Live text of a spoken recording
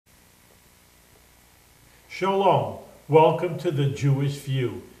Shalom. Welcome to the Jewish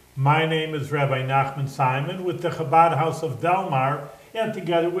View. My name is Rabbi Nachman Simon with the Chabad House of Delmar, and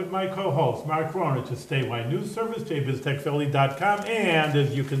together with my co-host, Mark Ronich, a statewide news service, jbiztechphilly.com, and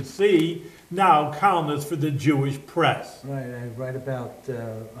as you can see, now columnist for the Jewish Press. Right, I write about,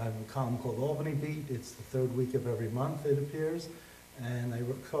 I have a column called Albany Beat. It's the third week of every month, it appears. And I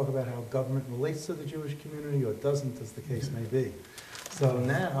talk about how government relates to the Jewish community or doesn't, as the case may be. So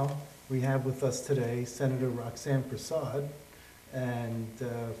now we have with us today Senator Roxanne Persaud, and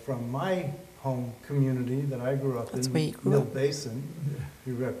from my home community that I grew up in, Mill Basin,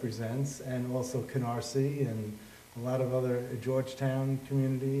 he represents, and also Canarsie and a lot of other Georgetown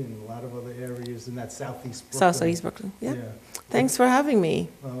community and a lot of other areas in that southeast Brooklyn. Southeast Brooklyn, yeah. Thanks for having me.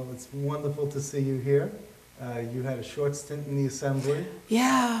 Well, it's wonderful to see you here. You had a short stint in the assembly.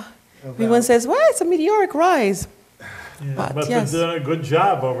 Yeah. Everyone says, well, it's a meteoric rise. Yeah, but yes, you've done a good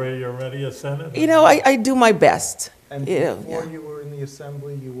job over here. You're already a senator. You know, I do my best. And before you were in the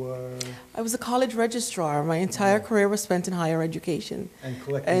assembly, you were? I was a college registrar. My entire career was spent in higher education. And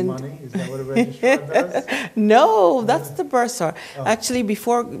collecting money? Is that what a registrar does? No, that's the bursar. Oh. Actually,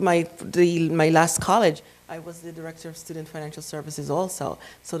 before my last college, I was the director of student financial services also.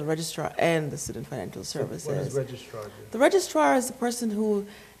 So the registrar and the student financial services. So what does registrar do? The registrar is the person who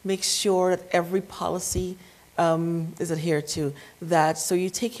makes sure that every policy is adhered to. So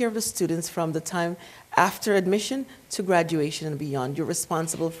you take care of the students from the time after admission to graduation and beyond. You're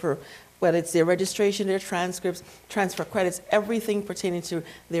responsible for whether it's their registration, their transcripts, transfer credits, everything pertaining to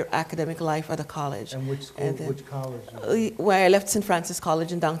their academic life at a college. And which school, which college? Well, I left St. Francis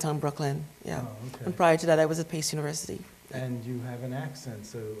College in downtown Brooklyn, yeah. Oh, okay. And prior to that, I was at Pace University. And you have an accent,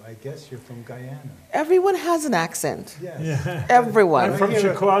 so I guess you're from Guyana. Everyone has an accent. Yes. Yeah. Everyone. I'm from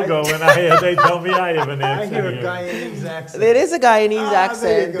Chicago, and they tell me I have an accent. I hear a Guyanese accent. There is a Guyanese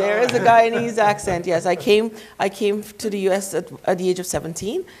accent. There is a Guyanese accent, yes. I came to the U.S. at the age of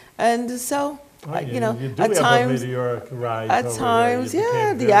 17, and so, you know, at times,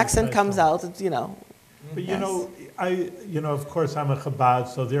 yeah, the accent comes out, you know. But you know, of course, I'm a Chabad,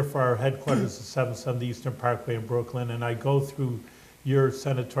 so therefore our headquarters is 770 Eastern Parkway in Brooklyn, and I go through your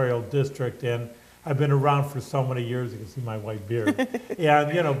senatorial district, and I've been around for so many years. You can see my white beard.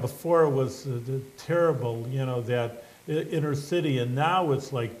 And, you know, before it was terrible, you know, that inner city, and now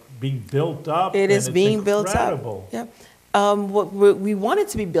it's like being built up. It is being built up. Yeah. We want it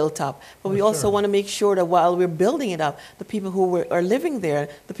to be built up, but we also want to make sure that while we're building it up, the people who are living there,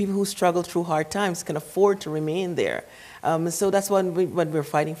 the people who struggle through hard times can afford to remain there. So that's what we're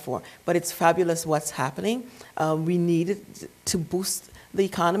fighting for. But it's fabulous what's happening. We need it to boost the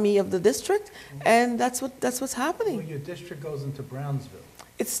economy of the district, and that's what's happening. Well, your district goes into Brownsville.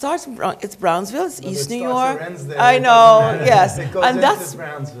 It starts. It's Brownsville. It's East New York. There, I know. Yes, it goes into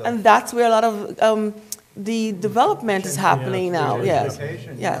Brownsville. And that's where a lot of the development is happening now. Yes.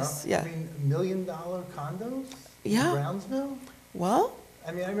 Yes. Yeah. I mean, $1 million condos in Brownsville? Well,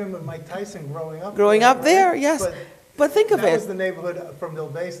 I mean, I remember Mike Tyson growing up there, yes. But think of it. That was the neighborhood from Mill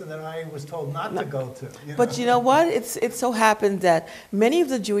Basin that I was told not to go to. But you know what? It so happened that many of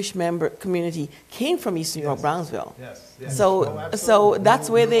the Jewish member community came from East New York, Brownsville. Yes. Yes. So that's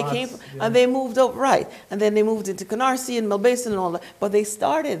where they came from, and they moved over, right. And then they moved into Canarsie and Mill Basin and all that, but they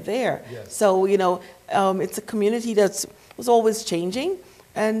started there. Yes. So, you know, it's a community that was always changing,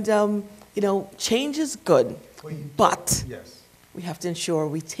 and, you know, change is good, but we have to ensure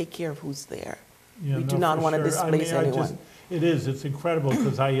we take care of who's there. Yeah, we do not want to displace anyone. It's incredible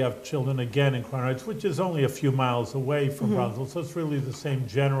because I have children again in Crown Heights, which is only a few miles away from Brownsville, so it's really the same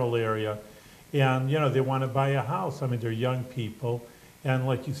general area. And, you know, they want to buy a house. I mean, they're young people. And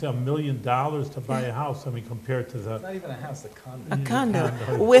like you said, $1 million to buy a house, I mean, compared to the... It's not even a house, a condo. A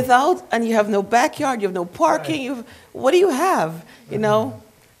condo. Without, and you have no backyard, you have no parking, right. What do you have, you know?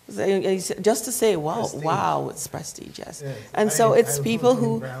 Just to say, wow, prestige. Wow, it's prestige, yes. And so it's people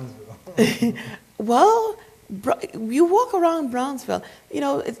who... Well, you walk around Brownsville, you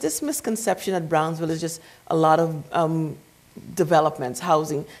know, it's this misconception that Brownsville is just a lot of developments,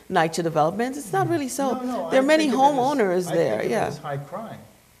 housing, NYCHA developments. It's not really so. No, there are many homeowners there. I think it is high crime.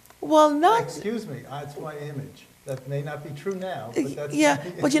 Well, not. Excuse me, that's my image. That may not be true now, but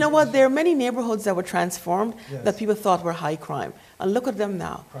that's but you know what? There are many neighborhoods that were transformed that people thought were high crime, and look at them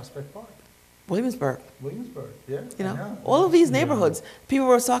now. Prospect Park. Williamsburg, yeah. You know, all of these neighborhoods, people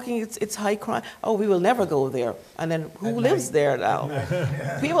were talking, it's high crime. Oh, we will never go there. And then who lives there now?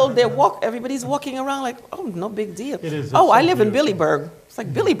 People, everybody's walking around like, oh, no big deal. I live in Billyburg. It's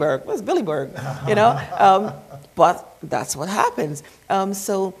like Billyburg. Where's Billyburg? You know, but that's what happens.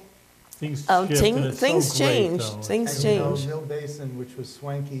 So Things shift, and it's Things so great, change. though. Things And change. Mill Basin, which was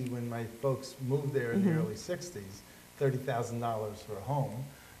swanky when my folks moved there in the early 60s, $30,000 for a home.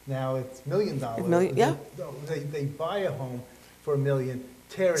 Now it's $1 million. Yeah. They buy a home for $1 million,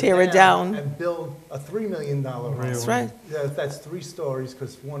 tear it down. and build a $3 million home. That's right. Yeah, that's 3 stories,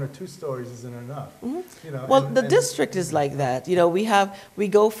 because 1 or 2 stories isn't enough. You know, Well, and- the and- district is like that. You know, we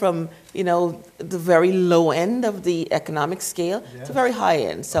go from, you know, the very low end of the economic scale Yeah. to very high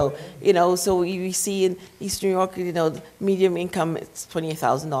end. So, High end. you know, so we see in East New York, you know, the medium income, it's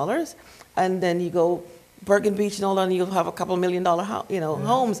 $28,000. And then you go Bergen Beach and all that, and you'll have a couple $1 million,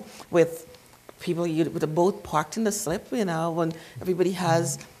 homes with people with a boat parked in the slip, you know, when everybody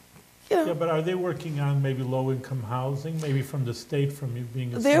has, you know. Yeah, but are they working on maybe low-income housing, maybe from the state, from you being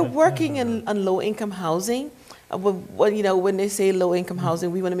a They're Senate working senator? on low-income housing. When they say low-income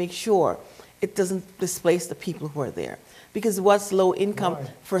housing, we want to make sure it doesn't displace the people who are there. Because what's low income Why?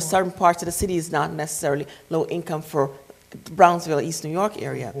 for certain parts of the city is not necessarily low income for Brownsville, East New York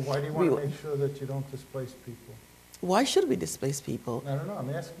area. Well, why do you want to make sure that you don't displace people? Why should we displace people? I don't know, I'm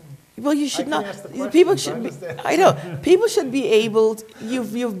asking. Well, you should can not. ask the People questions, should I'm be. just asking. I know. People should be able.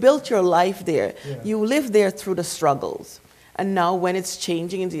 You've built your life there. Yeah. You live there through the struggles, and now when it's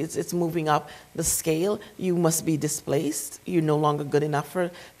changing and it's moving up the scale, you must be displaced. You're no longer good enough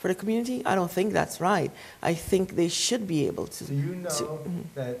for the community. I don't think that's right. I think they should be able to. Do you know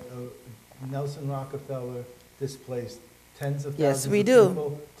that Nelson Rockefeller displaced tens of Yes, thousands we of do.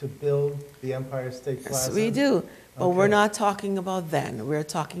 people to build the Empire State Plaza? Yes, we do. But we're Okay. not talking about then. We're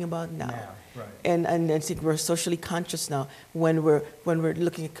talking about now. Now, right. And I think we're socially conscious now when we're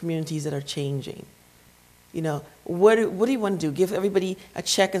looking at communities that are changing. You know, what do you want to do? Give everybody a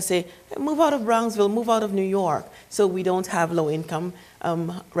check and say, hey, move out of Brownsville, move out of New York, so we don't have low-income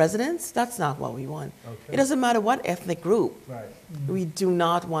residents? That's not what we want. Okay. It doesn't matter what ethnic group. Right. We do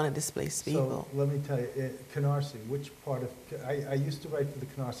not want to displace people. So let me tell you, Canarsie, which part of, I used to write for the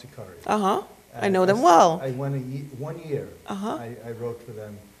Canarsie Courier. Uh-huh. I And know them well. I went 1 year. Uh-huh. I wrote for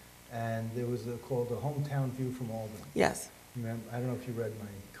them, and there was called The Hometown View from Albany. Yes. I don't know if you read my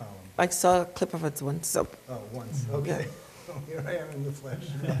column. I saw a clip of it once. So. Oh, once, okay. Here I am in the flesh.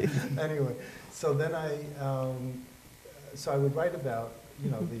 Anyway, so then so I would write about,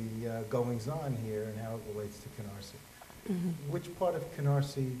 the goings-on here and how it relates to Canarsie. Mm-hmm. Which part of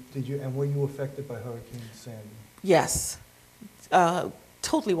Canarsie and were you affected by Hurricane Sandy? Yes,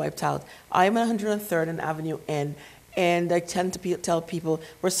 totally wiped out. I'm at 103rd and Avenue N, and I tend to tell people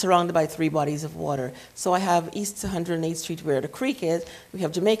we're surrounded by 3 bodies of water. So I have East 108th Street where the creek is, we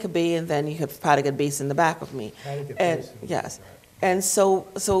have Jamaica Bay, and then you have Paddock Basin in the back of me. Paddock And Basin. yes, and so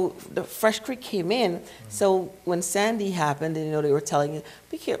the Fresh Creek came in. So when Sandy happened, and they were telling you,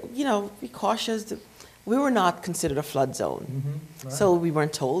 be cautious. We were not considered a flood zone, Right. so we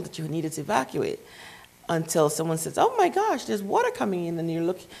weren't told that you needed to evacuate. Until someone says, "Oh my gosh, there's water coming in,"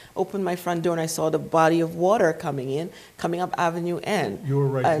 and open my front door, and I saw the body of water coming up Avenue N. You were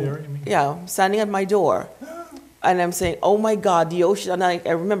right And, there, you mean? Yeah, I'm standing at my door, and I'm saying, "Oh my God, the ocean!" And I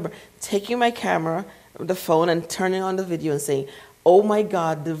remember taking my camera, the phone, and turning on the video and saying, "Oh my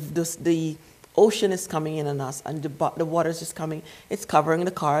God, the ocean is coming in on us, and the water is just coming. It's covering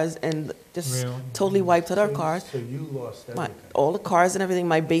the cars, and just Really? totally wiped out our cars." So you lost everything. All the cars and everything.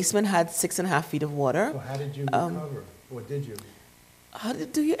 My basement had 6.5 feet of water. So how did you recover? Or did you? How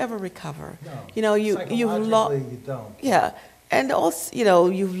do you ever recover? No. You know, you've lost. Psychologically, you don't. Yeah, and also,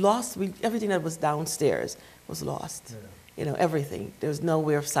 you've lost everything that was downstairs was lost. Yeah. Everything. There's no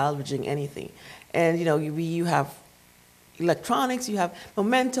way of salvaging anything, and you have electronics, you have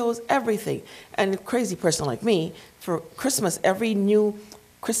mementos, everything. And a crazy person like me, for Christmas, every new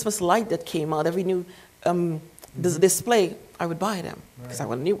Christmas light that came out, every new display, I would buy them because I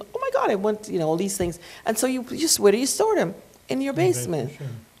want new. Oh my God, I want all these things. And so where do you store them? In your basement. Sure.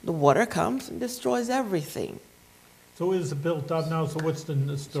 The water comes and destroys everything. So is it built up now? So what's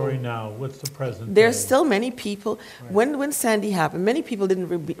the story now? What's the present There's day? still many people. Right. When Sandy happened, many people didn't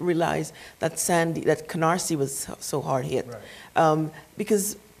realize that Canarsie was so hard hit, Right.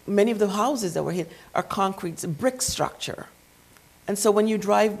 because many of the houses that were hit are concrete brick structure, and so when you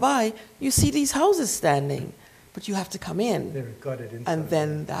drive by, you see these houses standing, but you have to come in, They're gutted inside. and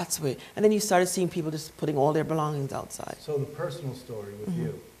then that's where. And then you started seeing people just putting all their belongings outside. So the personal story with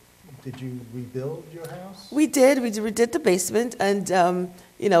you, did you rebuild your house? We did. We did the basement, and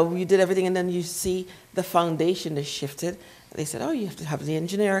we did everything. And then you see the foundation is shifted. They said, "Oh, you have to have the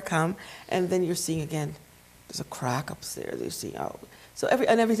engineer come." And then you're seeing again, there's a crack upstairs. You see, so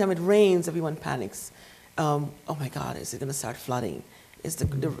every time it rains, everyone panics. Oh my God, is it going to start flooding? Is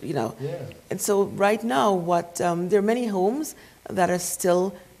Yeah. And so right now, there are many homes that are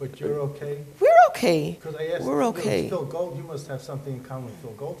still But you're okay? We're okay. Because I asked, We're okay. Phil Gold, you must have something in common with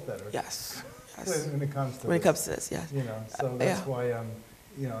Phil Goldfeder. Yes. Yes. When it comes to When it this. comes to this, yes. You know, so that's Yeah. why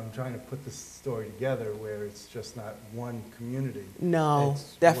I'm trying to put this story together where it's just not one community. No,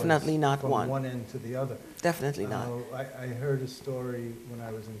 It's definitely was not from one. one end to the other. Definitely not. I heard a story when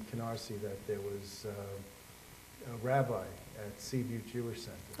I was in Canarsie that there was a rabbi at Seaview Jewish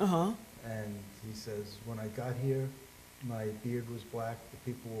Center. Uh-huh. And he says, when I got here, my beard was black,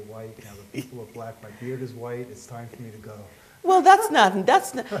 the people were white. Now the people are black, my beard is white, it's time for me to go. Well, that's not,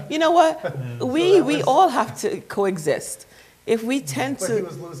 you know what? We all have to coexist. If we tend But he to,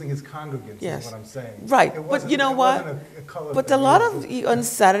 was losing his congregants, Yes. is what I'm saying. Right, It but wasn't- you know it what? wasn't a color but a thing, lot it was of, on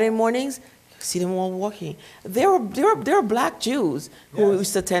Saturday mornings, you see them all walking. There are black Jews who Yes.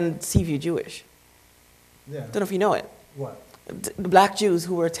 used to attend Seaview Jewish. Yeah, Don't know if you know it. what? The black Jews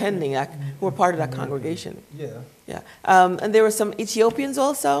who were attending, who were part of that congregation. Yeah, Yeah. And there were some Ethiopians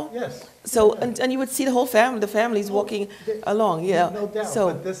also. yes. So, and you would see the whole family, the families walking along, yeah. No doubt, So,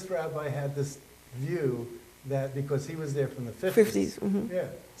 but this rabbi had this view that, because he was there from the 50s. 50s, mhm. Yeah,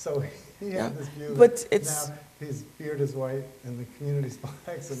 so he Yeah. had this view But that it's- now his beard is white and the community's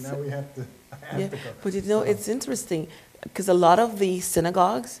black, so now we have to, I yeah, have to go. but you know, So- it's interesting because a lot of the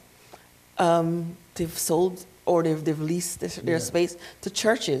synagogues, they've sold or they've leased their Yeah. space to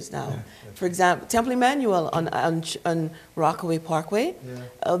churches now. Yeah, that's For example, Temple Emmanuel on Rockaway Parkway,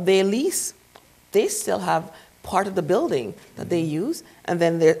 Yeah. they still have part of the building that they use, and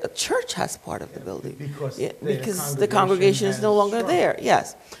then the church has part of the Yeah, building. because Yeah, their because the congregation is no has longer shrunk. there,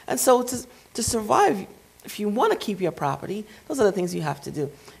 yes. And so to survive, if you want to keep your property, those are the things you have to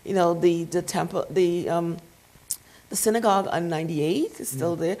do. You know, the temple, the synagogue on 98 is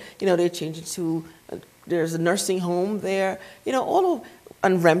still there. You know, they changed it to, there's a nursing home there. You know, all of,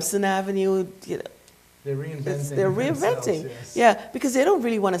 on Remsen Avenue, you know, They're reinventing they're themselves, reinventing. yes. Yeah, because they don't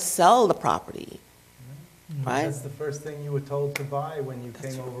really want to sell the property, right? That's the first thing you were told to buy when you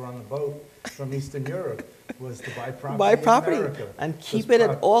came over on the boat from Eastern Europe, was to buy property Buy in property America. and Just keep it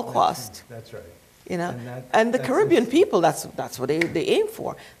at all that's- cost. That's right. You know, And the that's Caribbean a- people, that's what they aim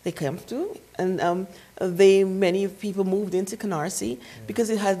for. They come to, and many people moved into Canarsie because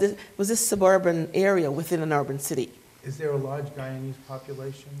it was this suburban area within an urban city. Is there a large Guyanese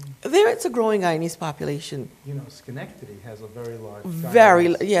population? There, it's a growing Guyanese population. You know, Schenectady has a very large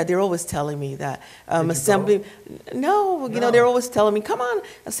Guyanese. Yeah, they're always telling me that. Did you Assembly, no, you know, No. they're always telling me, come on,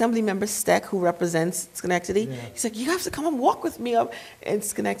 Assembly Member Steck, who represents Schenectady. Yeah. He's like, you have to come and walk with me up in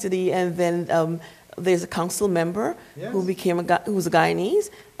Schenectady. And then there's a council member who Yes. who was a Guyanese.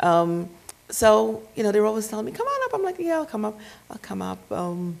 So, you know, they're always telling me, come on up. I'm like, yeah, I'll come up.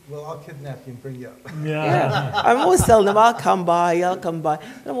 Well, I'll kidnap you and bring you up. Yeah, I'm always telling them, I'll come by. And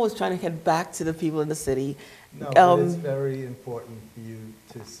I'm always trying to get back to the people in the city. No, but it's very important for you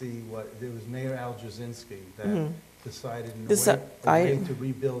to see there was Mayor Al Jasinski that decided in a way to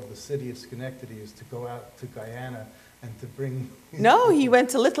rebuild the city of Schenectady is to go out to Guyana and to bring. No, he went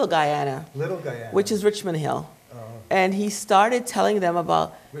to Little Guyana, Little Guyana. which is Richmond Hill. uh, And he started telling them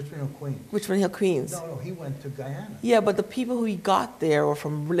about Richmond Hill, Queens. Richmond Hill, Queens. No, he went to Guyana. Yeah, but the people who he got there were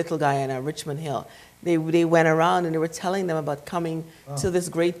from Little Guyana, Richmond Hill. They went around and they were telling them about coming to this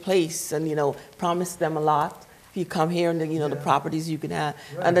great place and, you know, promised them a lot. If you come here and, you know, the Yeah. properties you can have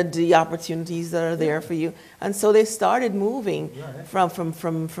and Right. the opportunities that are there for you. And so they started moving Right.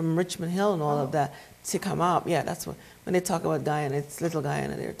 from Richmond Hill and all of that to come up. Yeah, that's what, when they talk about Guyana, it's Little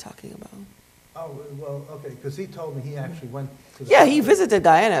Guyana they're talking about. Oh, well, okay, because he told me he actually went to the. Yeah, he visited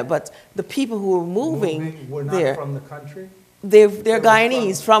Guyana, but the people who were moving Were not there, from the country? they're were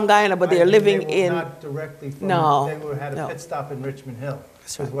Guyanese from Guyana, but I they're mean, living they were in. not directly from. No, They had a no. pit stop in Richmond Hill,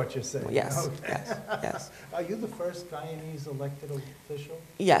 That's is right. what you're saying. Yes, Okay. yes. Are you the first Guyanese elected official?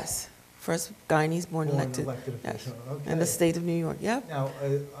 Yes, first Guyanese born elected. elected Yes, official, okay. in the state of New York. Yeah. Now,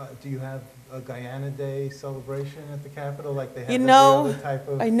 do you have a Guyana Day celebration at the Capitol like they have You every know, other type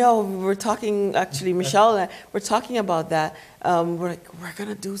of? I know. We were talking actually, Michelle and I were talking about that. We're like, we're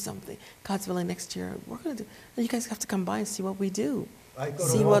gonna do something. God's willing, next year we're gonna do. And you guys have to come by and see what we do. I go to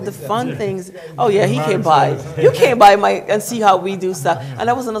See all what the these fun events. things. Oh yeah, he came by. You came by and see how we do stuff. And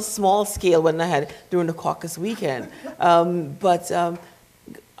that was on a small scale when I had during the caucus weekend. But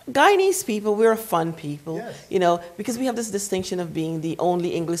Guyanese people, we're a fun people, Yes. you know, because we have this distinction of being the only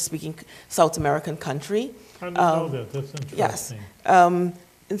English-speaking South American country. I didn't know that, that's Yes. interesting.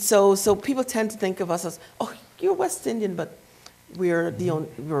 And so people tend to think of us as, oh, you're West Indian, but we're the only,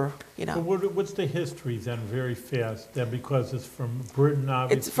 So what's the history then, very fast, then, because it's from Britain,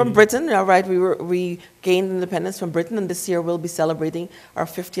 obviously? It's from Britain, all right. We gained independence from Britain, and this year we'll be celebrating our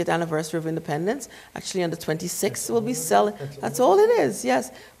 50th anniversary of independence. Actually, on the 26th, we'll be celebrating. That's all it is,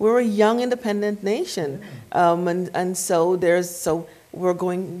 yes. We're a young, independent nation. And so we're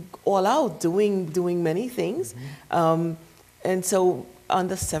going all out, doing many things. And so on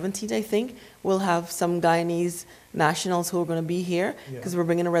the 17th, I think, we'll have some Guyanese nationals who are going to be here, because we're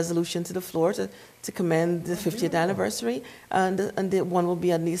bringing a resolution to the floor to commend the 50th anniversary, and the one will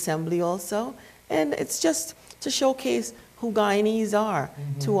be at the assembly also. And it's just to showcase who Guyanese are.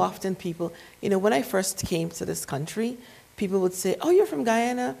 Too often people, when I first came to this country, people would say, "Oh, you're from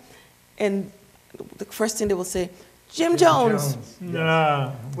Guyana," and the first thing they will say, Jim Jones.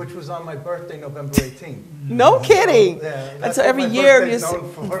 Yeah. Which was on my birthday, November 18th. No kidding. Yeah, And so every year you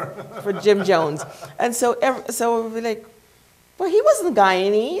for Jim Jones. And so we're like, well, he wasn't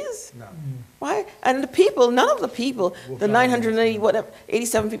Guyanese. No. Why? And the people, none of the people, the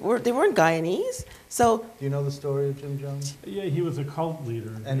 987 people, they weren't Guyanese. So Do you know the story of Jim Jones? Yeah, he was a cult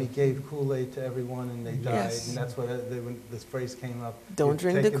leader. And he gave Kool-Aid to everyone, and they died. Yes. And that's when this phrase came up. Don't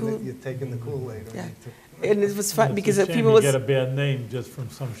drink the Kool-Aid. You're taking the Kool-Aid. Yeah. And it was fun because It's a shame people you was get a bad name just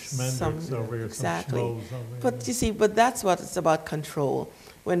from some schmendricks over here, exactly. some schmoes over here. But you see, but that's what it's about, control.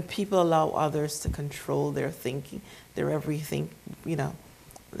 When people allow others to control their thinking, their everything,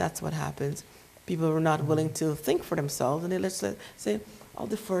 that's what happens. People are not willing to think for themselves, and they say, "I'll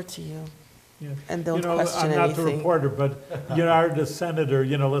defer to you." Yeah. And don't question I'm not anything. the reporter, but you are the senator,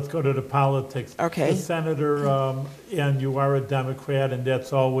 let's go to the politics. Okay. The senator, and you are a Democrat, and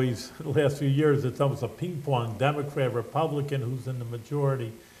that's always, the last few years, it's almost a ping pong, Democrat, Republican, who's in the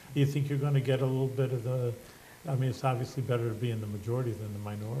majority. Do you think you're going to get a little bit of it's obviously better to be in the majority than the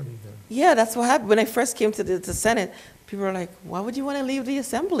minority there. Yeah, that's what happened. When I first came to the Senate, people were like, "Why would you want to leave the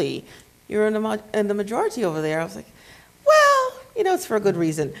Assembly? You're in the majority over there." I was like, well, it's for a good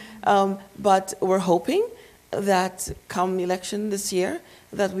reason. But we're hoping that come election this year,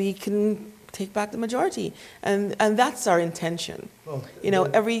 that we can take back the majority. And that's our intention. Well,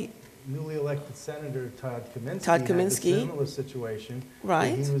 every... Newly elected Senator Todd Kaminsky had a similar situation.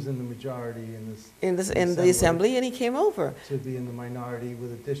 Right. He was in the majority in the Assembly, and he came over. To be in the minority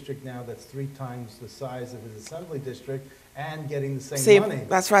with a district now that's 3 times the size of his Assembly district and getting the same money.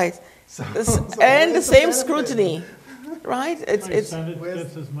 That's right. And the same scrutiny. Right? It's Senate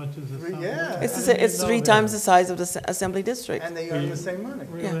gets as much as the Assembly. Yeah. It's 3 times the size of the Assembly district. And they earn the same money.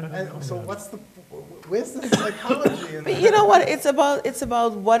 Really? And so where's the psychology in But that? you know what? It's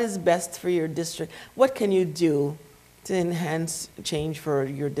about what is best for your district. What can you do to enhance change for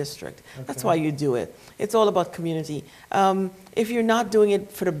your district? That's why you do it. It's all about community. If you're not doing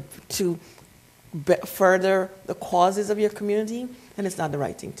it to further the causes of your community, then it's not the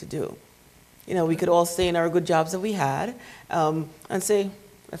right thing to do. We could all stay in our good jobs that we had and say,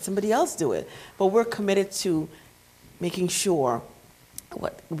 let somebody else do it. But we're committed to making sure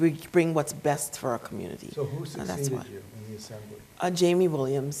we bring what's best for our community. So who succeeded you in the Assembly? Jamie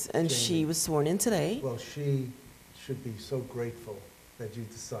Williams, and Jamie. she was sworn in today. Well, she should be so grateful that you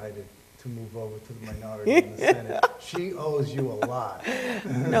decided to move over to the minority in the Senate. She owes you a lot.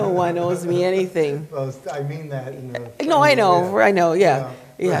 No one owes me anything. Well, I mean that in a... No, I know, yeah. Yeah.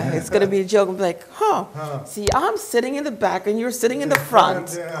 Yeah, it's going to be a joke. I'm like, see, I'm sitting in the back and you're sitting in the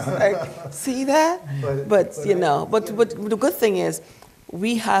front. Like, see that? But the good thing is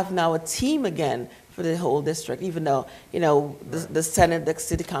we have now a team again for the whole district, even though, the Senate, the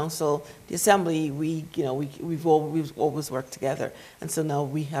City Council, the Assembly, we've always worked together. And so now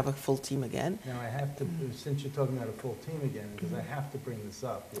we have a full team again. Now I have to, since you're talking about a full team again, because I have to bring this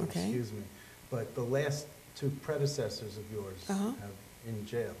up, excuse me, but the last 2 predecessors of yours have in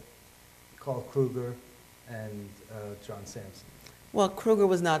jail, Carl Kruger and John Sampson. Well, Kruger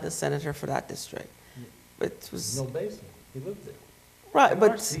was not the senator for that district. It was... No Basin, he lived there. Right,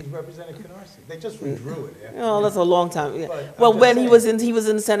 but he represented Canarsie. They just withdrew it. Well, that's a long time. Yeah. But well, when saying, he was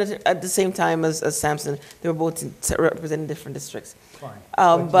in the Senate at the same time as Sampson. They were both representing different districts. Fine. But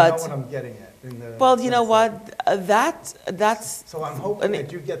you know what I'm getting at. Well, you know what? That's. So I'm hoping that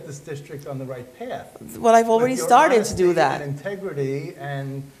you get this district on the right path. Well, I've already started to do that. And integrity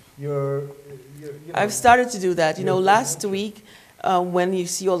and your I've started to do that. Last week. When you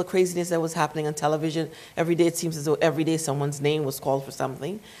see all the craziness that was happening on television, every day it seems as though every day someone's name was called for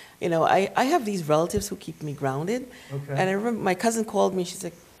something. I have these relatives who keep me grounded. Okay. And I remember my cousin called me, she's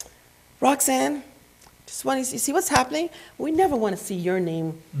like, Roxanne, Just want to see what's happening. We never want to see your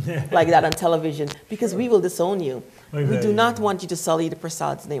name like that on television because we will disown you. Like We that, do not yeah. want you to sully the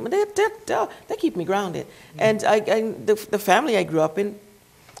Persaud's name. And they keep me grounded. And the family I grew up in,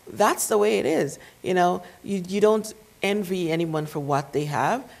 that's the way it is. You know, you don't envy anyone for what they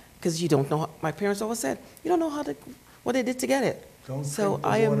have because you don't know. My parents always said, you don't know what they did to get it. Don't So drink the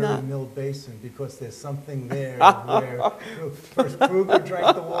I am water not. in Mill Basin because there's something there where first Kruger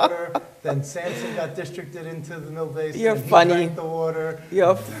drank the water, then Samson got districted into the Mill Basin. You're and he funny. drank the water.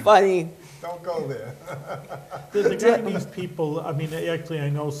 You're funny. Don't go there. There's a guy, these people, I mean, actually, I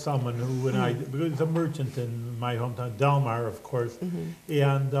know someone who, and I, because he's a merchant in my hometown, Delmar, of course, and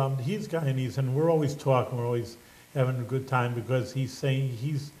he's Guyanese, and we're always talking, we're always having a good time, because he's saying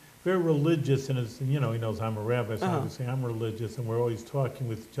he's very religious, and you know, he knows I'm a rabbi, so obviously I'm religious, and we're always talking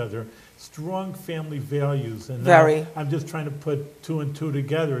with each other. Strong family values, and now Very. I'm just trying to put two and two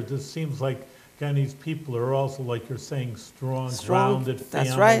together. It just seems like Guyanese people are also, like you're saying, strong, grounded,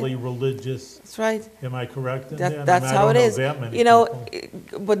 That's right. family, religious. That's right. Am I correct in that? I mean, That's I how don't it know is. that many You know,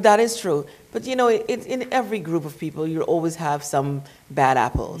 people. but that is true. But you know, in every group of people, you always have some bad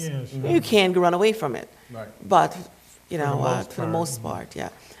apples. Yeah, sure. You can't run away from it. Right. But you For know the what? most For the part, most part, yeah.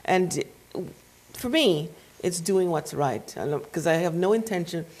 And for me, it's doing what's right because I have no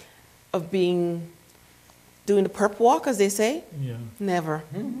intention of doing the perp walk, as they say. Yeah. Never.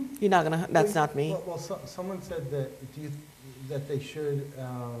 You're not gonna. That's not me. Well, someone said that that they should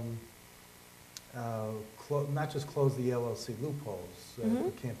not just close the LLC loopholes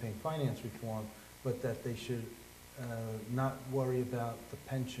for campaign finance reform, but that they should not worry about the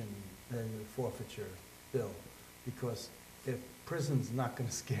pension forfeiture bill, because if prison's not going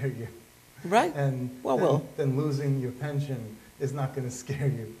to scare you, Right. and then losing your pension is not going to scare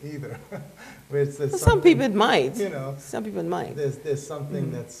you either. Some people it might. You know, Some people it might. there's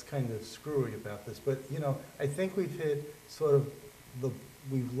something that's kind of screwy about this, but, you know, I think we've hit sort of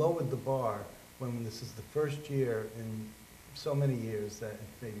we've lowered the bar when this is the first year in so many years, that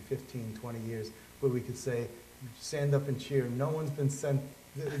maybe 15, 20 years, where we could say, stand up and cheer, no one's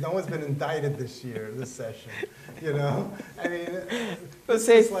been indicted this year, this session, you know? I mean, But this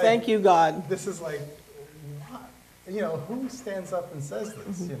say, is like- thank you, God. This is like, what? You know, who stands up and says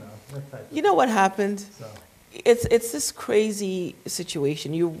this, you know? That type of You know what happened? So, It's this crazy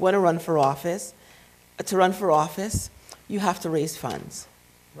situation. You want to run for office. To run for office, you have to raise funds,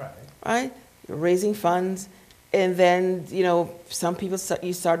 right. right? You're raising funds, and then, you know, some people,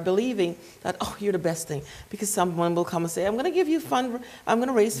 you start believing that, oh, you're the best thing. Because someone will come and say, I'm going to give you I'm going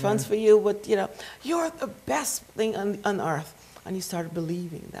to raise funds for you, but, you know, you're the best thing on earth. And you start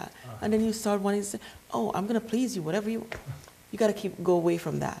believing that. And then you start wanting to say, oh, I'm going to please you, whatever you got to go away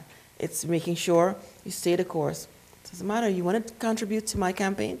from that. It's making sure you stay the course. It doesn't matter. You want to contribute to my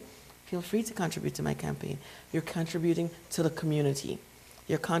campaign? Feel free to contribute to my campaign. You're contributing to the community.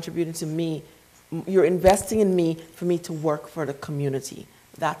 You're contributing to me. You're investing in me for me to work for the community.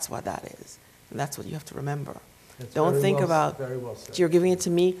 That's what that is. And that's what you have to remember. That's Don't very think well- about, very well said. you're giving it to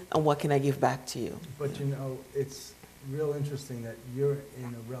me, and what can I give back to you? But you know, it's real interesting that you're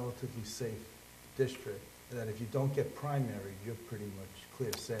in a relatively safe district, that if you don't get primary, you're pretty much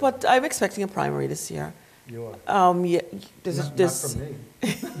clear sailing. But I'm expecting a primary this year. You are. Yeah, Not from me.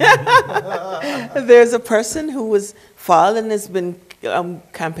 there's a person who was filed and has been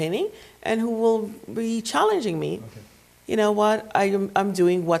campaigning and who will be challenging me. Okay. You know what? I'm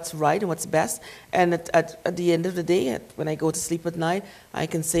doing what's right and what's best. And at the end of the day, when I go to sleep at night, I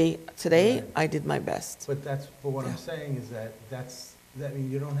can say, today Right. I did my best. But what I'm saying is that I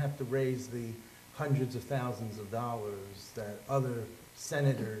mean, you don't have to raise the hundreds of thousands of dollars that other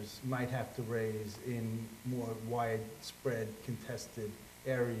senators might have to raise in more widespread contested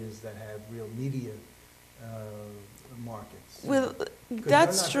areas that have real media markets. Well, 'Cause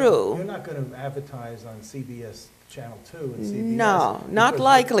that's you're true. not going to advertise on CBS Channel 2 and CBS. No, not because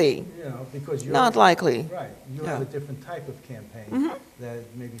likely. You know, because you're. Not likely. Right, you Yeah. have a different type of campaign that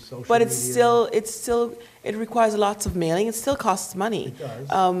maybe social media. But it requires lots of mailing. It still costs money. It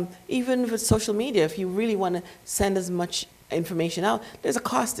does. Even with social media, if you really want to send as much information out, there's a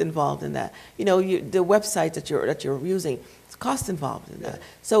cost involved in that. You know, the website that you're using, it's cost involved in that. Yeah.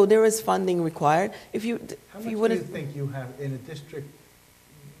 So there is funding required. If you How if much you do want you to, think you have in a district,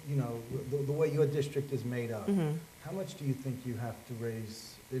 you know, the way your district is made up? How much do you think you have to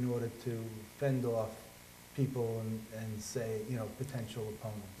raise in order to fend off people and say, you know, potential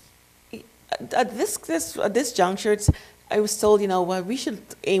opponents? at this juncture, I was told, you know what, we should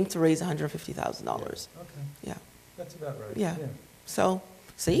aim to raise $150,000. Okay, Yeah. that's about right. Yeah. So,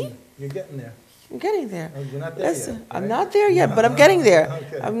 see, You're getting there. I'm getting there. Oh, you're not there Listen, yet, I'm right? not there yet, but I'm getting there.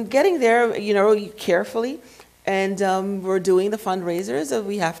 Okay. I'm getting there, you know, carefully, and we're doing the fundraisers that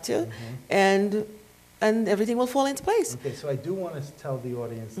we have to, and everything will fall into place. Okay, so I do want to tell the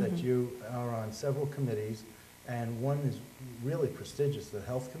audience that you are on several committees, and one is really prestigious, the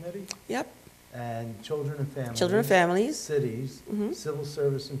Health Committee, Yep. and Children and Families. Children and Families. Cities, Mhm. Civil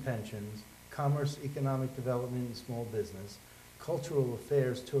Service and Pensions, Commerce, Economic Development and Small Business, Cultural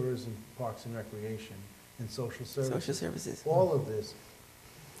Affairs, Tourism, Parks and Recreation, and Social Services. Social services. All of this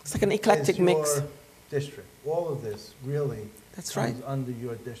It's like an eclectic is mix. your district. All of this really That's comes right. under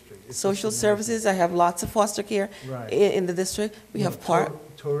your district. It's Social just services, I have lots of foster care Right. in the district. We You have know,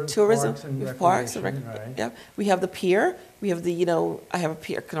 tourism, Parks and we have parks and Recreation, right. yeah. We have the pier, we have the, you know, I have a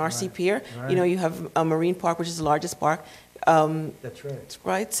pier, Canarsie Right, Pier. right. You know, you have a marine park, which is the largest park, right? That's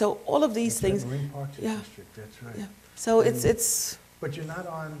right. So all of these That's right, things, Marine Parks yeah. District, that's right. yeah. So And- it's, But you're not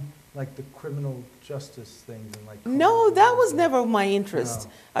on like the criminal justice things and like. no, code that was and- never my interest.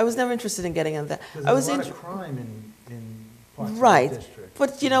 No. I was never interested in getting on that. Because I was there's a lot inter- of crime in parts of the Right. district.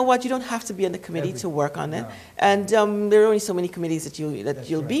 But you know what? You don't have to be on the committee Every- to work on it. no. And there are only so many committees that That's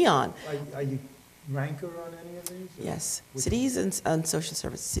you'll right. be on. Are you ranker on any of these? or Yes, which cities and social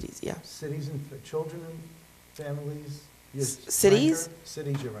service cities, yeah. one? Cities and children and families? you're Cities? ranker?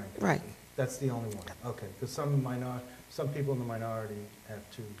 Cities you're ranker. Right. That's the only one, okay. Because some people in the minority have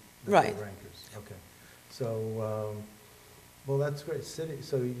two. that Right. they're rankers, okay. So, well, that's great. City,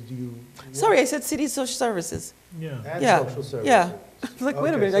 so do you? Sorry, I said cities, social services. Yeah. And Yeah, social services. yeah. Like, wait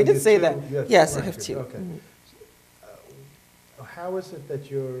a Okay, minute, so I did you say two- that. you have Yes, I have rankers, two. Okay. Mhm. How is it that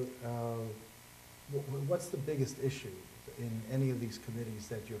you're, what's the biggest issue in any of these committees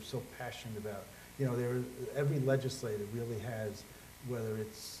that you're so passionate about? You know, every legislator really has, whether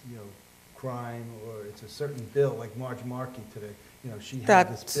it's, you know, crime or it's a certain bill, like Marge Markey today, you know, she had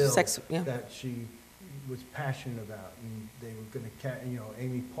That this bill sex, yeah. that she was passionate about, and they were going to, you know,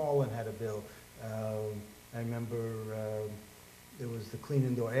 Amy Paulin had a bill. I remember there was the Clean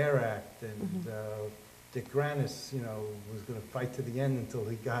Indoor Air Act, and Dick Granis, you know, was going to fight to the end until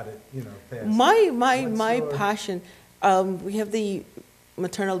he got it, you know, passed. My What's your passion, we have the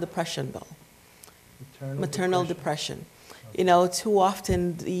maternal depression bill. Maternal depression. You know, too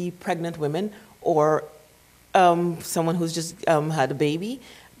often the pregnant women or someone who's just had a baby,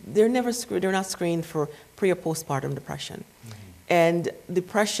 they're not screened for pre or postpartum depression. And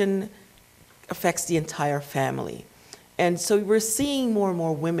depression affects the entire family. And so we're seeing more and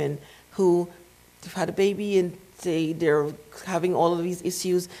more women who have had a baby and they're having all of these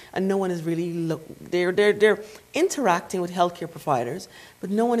issues, and no one is really they're interacting with healthcare providers,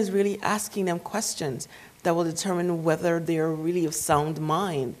 but no one is really asking them questions that will determine whether they're really of sound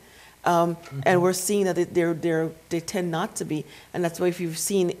mind. And we're seeing that they tend not to be, and that's why if you've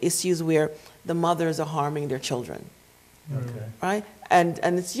seen issues where the mothers are harming their children, Okay. right? And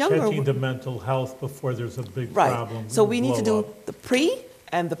it's younger. Checking the mental health before there's a big Right. problem. So we need to blow do up. the pre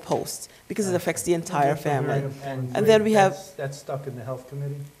and the post because it affects the entire family. And then we have- That's stuck in the Health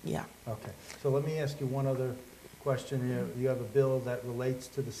Committee? Yeah. Okay. So let me ask you one other question. You have a bill that relates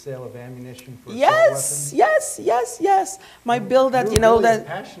to the sale of ammunition for assault weapons? Yes. My bill that, You're you know, really that,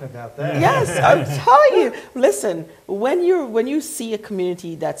 passionate about that. yes, I'm telling you. Listen, when you see a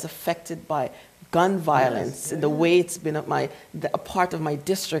community that's affected by gun violence and the way it's been a part of my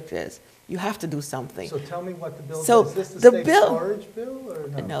district is, you have to do something. So tell me what the bill So is. Is this the the state bill- storage bill or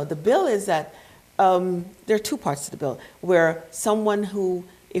no? No, the bill is that there are two parts to the bill, where someone who,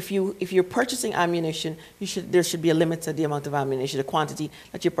 if you're purchasing ammunition, there should be a limit to the amount of ammunition, the quantity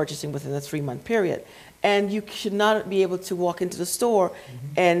that you're purchasing within a 3-month period. And you should not be able to walk into the store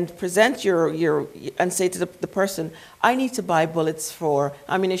and present and say to the person, I need to buy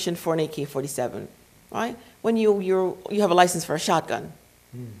ammunition for an AK-47, right? When you have a license for a shotgun.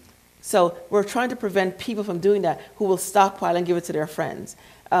 So we're trying to prevent people from doing that, who will stockpile and give it to their friends.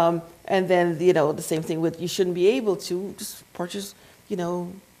 And then, you know, the same thing with, you shouldn't be able to just purchase, you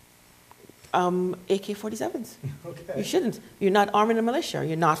know, AK-47s. Okay. You shouldn't. You're not arming a militia.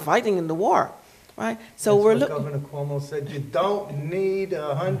 You're not fighting in the war, right? So That's we're what looking. Governor Cuomo said, you don't need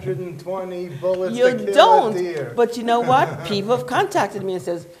 120 bullets You to kill a don't. deer. But you know what? People have contacted me and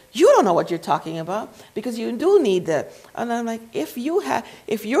says, you don't know what you're talking about because you do need that. And I'm like, if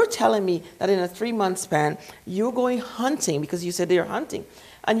you're telling me that in a 3-month span you're going hunting because you said they're hunting,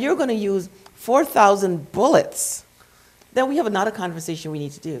 and you're going to use 4,000 bullets, then we have another conversation we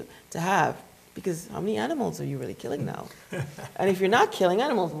need to have. Because how many animals are you really killing now? And if you're not killing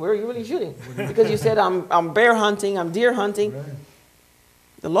animals, where are you really shooting? Because you said I'm bear hunting, I'm deer hunting. Right.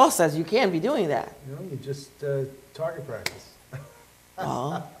 The law says you can't be doing that. You know, you just target practice.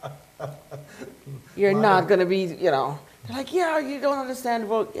 Well, you're not going to be, they're like, yeah, you don't understand.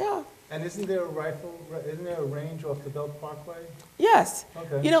 Well, yeah, And isn't there a range off the Belt Parkway? yes.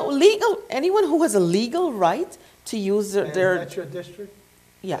 Okay. Anyone who has a legal right to use And their, is that your district?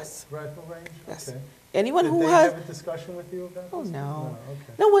 yes, That rifle range? yes. Okay. Anyone Did who they has, have a discussion with you about this? oh, no.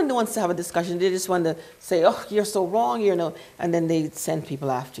 Okay. No one wants to have a discussion. They just want to say, oh, you're so wrong, and then they send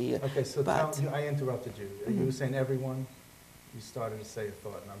people after you. Okay, so But- I interrupted you. You were saying everyone? You started to say a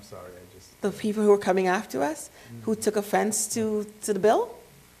thought, and I'm sorry, I just... The people who were coming after us, who took offense to the bill?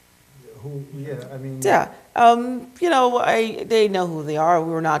 Yeah, I mean... Yeah, they know who they are.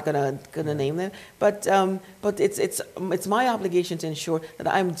 We're not gonna name them, but it's my obligation to ensure that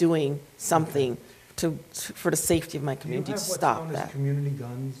I'm doing something for the safety of my community to stop Do you have what's known that. as community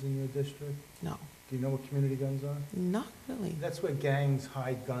guns in your district? No, Do you know what community guns are? not really. That's where gangs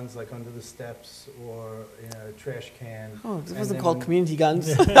hide guns, like under the steps or in a trash can. Oh, it And wasn't then called when- community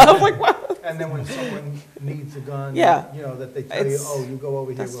guns. I was like, what? And then when someone needs a gun, Yeah. that they tell you, It's- oh, you go over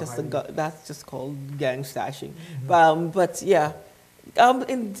here, That's we'll just hide it. that's just called gang stashing. Mm-hmm. But yeah,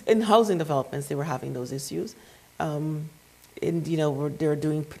 in housing developments they were having those issues. They're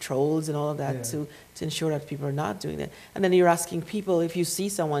doing patrols and all of that Yeah. to ensure that people are not doing that. And then you're asking people, if you see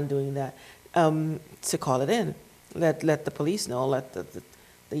someone doing that, to call it in. Let the police know, let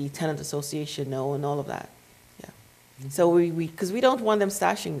the tenant association know, and all of that. Yeah. So because we don't want them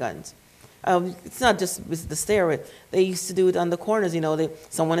stashing guns. It's not just with the stairway. They used to do it on the corners.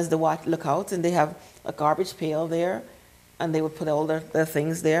 Someone is the lookout, and they have a garbage pail there, and they would put all their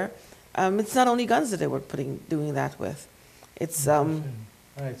things there. It's not only guns that they were doing that with. It's All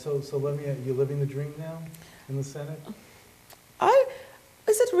right, so let me, you're living the dream now in the Senate?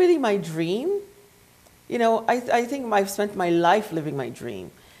 Is it really my dream? I think I've spent my life living my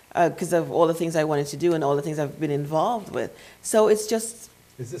dream because of all the things I wanted to do and all the things I've been involved with. So it's just,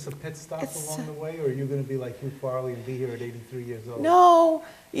 Is this a pit stop It's- along the way, or are you going to be like Hugh Farley and be here at 83 years old? no,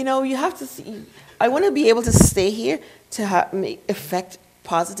 you have to see, I want to be able to stay here to affect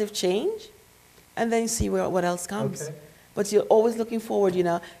positive change and then see what else comes. Okay. But you're always looking forward,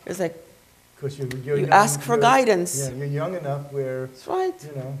 it's like, Because you're you young, ask for guidance. Yeah, you're young enough where, That's right.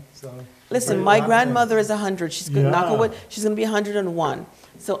 so. Listen, Right, my lot of grandmother things. is 100. She's going to knock Yeah. on wood. She's going to be 101.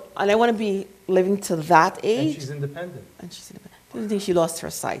 So, and I want to be living to that And age. she's independent. And she's independent. I don't think she lost her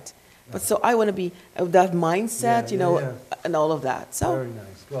sight. But so I want to be of that mindset, Yeah. and all of that. So Very nice.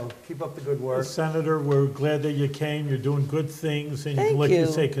 Well, keep up the good work. Senator, we're glad that you came. You're doing good things, and Thank like you you.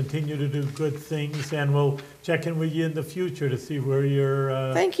 say, continue to do good things, and we'll check in with you in the future to see where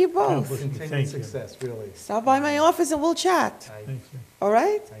you're. thank you both. Thank Continued you. success, really. Stop by my office and we'll chat. I Thank you. All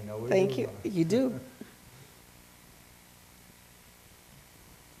right? I know where Thank you you. You do.